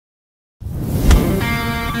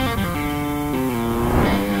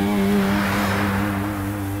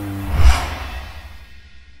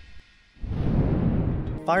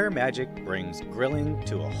Fire Magic brings grilling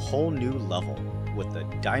to a whole new level with the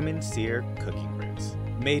Diamond Sear cooking grids.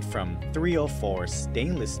 Made from 304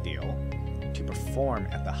 stainless steel to perform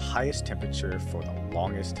at the highest temperature for the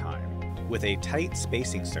longest time. With a tight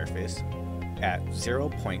spacing surface at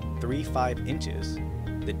 0.35 inches,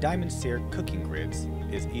 the Diamond Sear cooking grids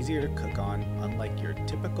is easier to cook on, unlike your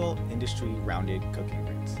typical industry rounded cooking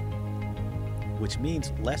grids, which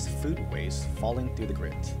means less food waste falling through the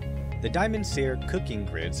grids. The Diamond Sear cooking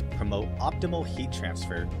grids promote optimal heat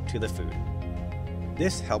transfer to the food.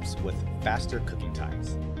 This helps with faster cooking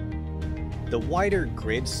times. The wider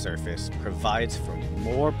grid surface provides for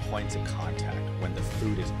more points of contact when the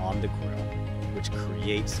food is on the grill, which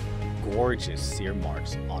creates gorgeous sear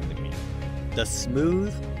marks on the meat. The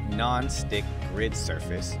smooth, non-stick grid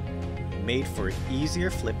surface made for easier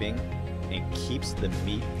flipping and keeps the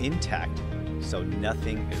meat intact so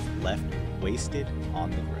nothing is left wasted on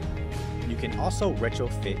the grill. You can also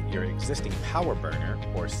retrofit your existing power burner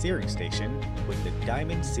or searing station with the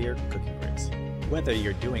Diamond Sear cooking grids. Whether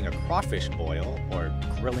you're doing a crawfish boil or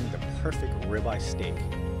grilling the perfect ribeye steak,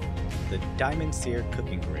 the Diamond Sear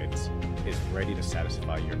cooking grids is ready to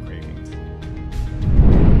satisfy your cravings.